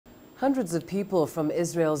Hundreds of people from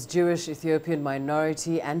Israel's Jewish Ethiopian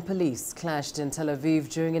minority and police clashed in Tel Aviv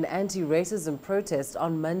during an anti-racism protest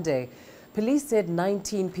on Monday. Police said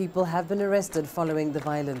 19 people have been arrested following the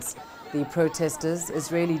violence. The protesters,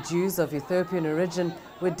 Israeli Jews of Ethiopian origin,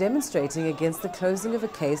 were demonstrating against the closing of a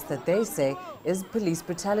case that they say is police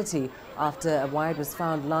brutality after a vide was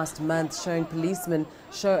found last month showing policemen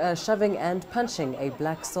shoving and punching a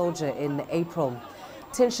black soldier in April.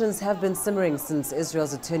 Tensions have been simmering since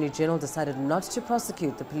Israel's Attorney General decided not to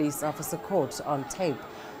prosecute the police officer caught on tape.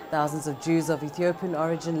 Thousands of Jews of Ethiopian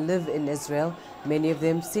origin live in Israel, many of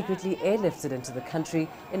them secretly airlifted into the country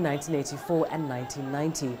in 1984 and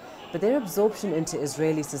 1990. But their absorption into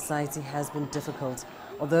Israeli society has been difficult.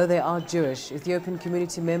 Although they are Jewish, Ethiopian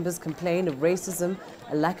community members complain of racism,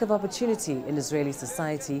 a lack of opportunity in Israeli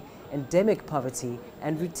society, endemic poverty,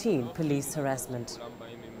 and routine police harassment.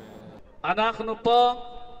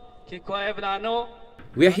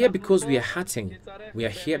 We are here because we are hurting. We are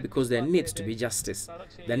here because there needs to be justice.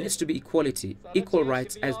 There needs to be equality, equal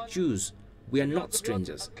rights as Jews. We are not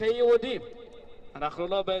strangers.